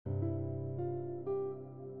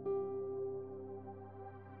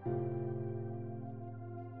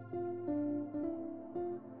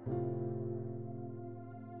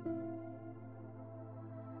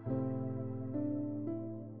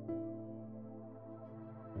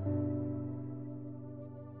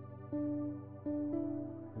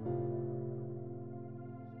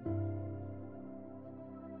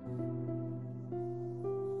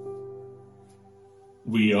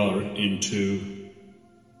We are into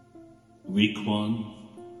week 1,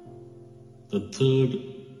 the third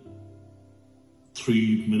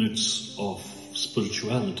 3 minutes of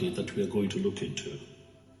spirituality that we are going to look into.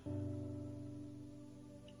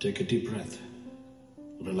 Take a deep breath,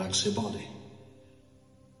 relax your body,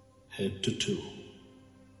 head to toe,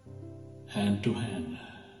 hand to hand.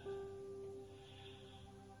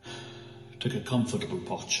 Take a comfortable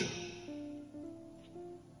posture.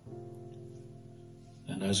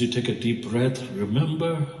 And as you take a deep breath,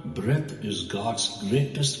 remember, breath is God's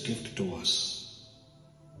greatest gift to us.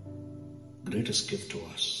 Greatest gift to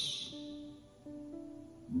us.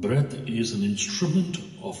 Breath is an instrument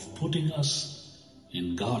of putting us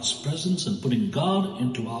in God's presence and putting God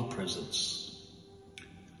into our presence.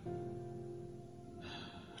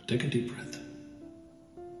 Take a deep breath.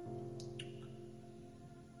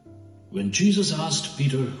 When Jesus asked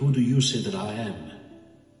Peter, "Who do you say that I am?"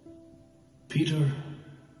 Peter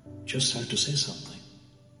just had to say something.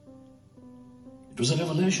 It was a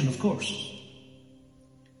revelation, of course.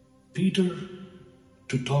 Peter,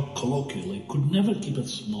 to talk colloquially, could never keep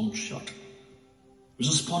his mouth shut. He was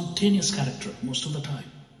a spontaneous character most of the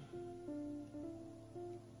time.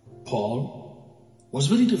 Paul was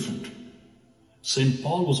very different. St.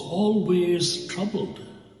 Paul was always troubled,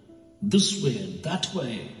 this way and that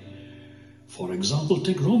way. For example,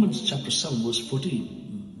 take Romans chapter 7, verse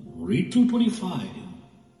 14. Read through 25.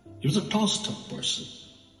 He was a tossed-up person.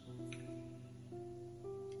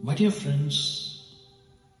 My dear friends,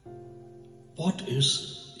 what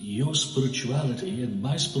is your spirituality and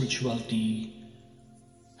my spirituality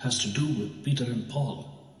has to do with Peter and Paul?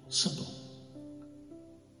 Simple.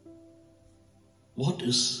 What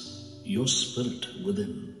is your spirit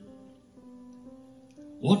within?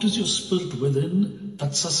 What is your spirit within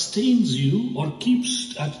that sustains you or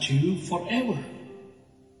keeps at you forever?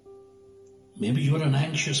 Maybe you're an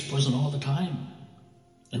anxious person all the time,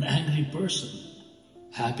 an angry person,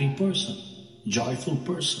 happy person, joyful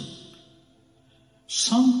person.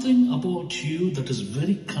 Something about you that is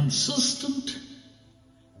very consistent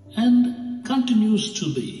and continues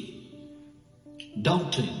to be.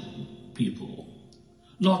 Doubting people,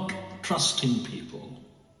 not trusting people,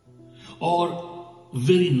 or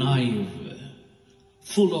very naive,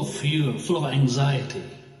 full of fear, full of anxiety.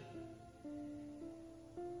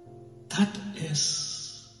 That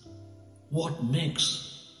is what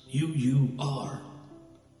makes you you are.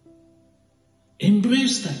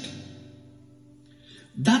 Embrace that.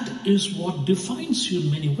 That is what defines you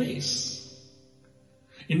in many ways.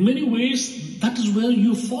 In many ways, that is where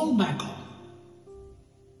you fall back on.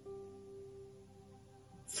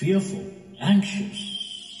 Fearful,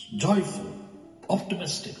 anxious, joyful,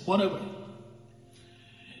 optimistic, whatever.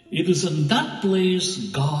 It is in that place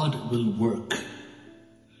God will work.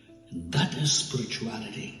 And that is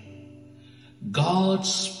spirituality.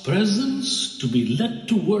 God's presence to be led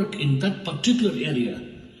to work in that particular area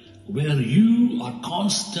where you are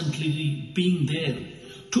constantly being there.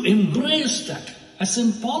 To embrace that, as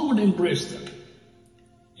St. Paul would embrace that.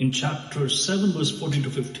 In chapter 7, verse 14 to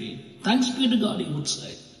 15. Thanks be to God, he would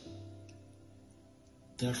say.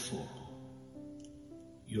 Therefore,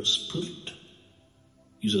 your spirit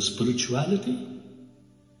is a spirituality.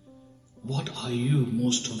 What are you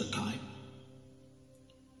most of the time?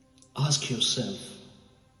 Ask yourself,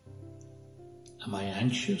 am I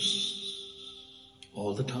anxious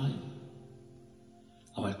all the time?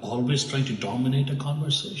 Am I always trying to dominate a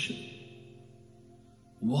conversation?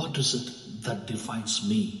 What is it that defines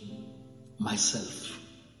me, myself?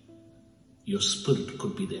 Your spirit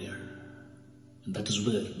could be there. And that is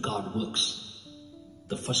where God works.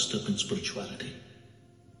 The first step in spirituality.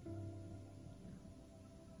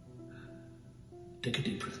 Take a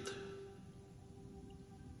deep breath.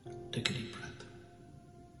 Take a deep breath.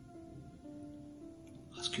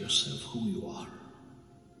 Ask yourself who you are.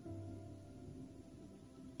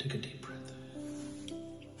 Take a deep breath.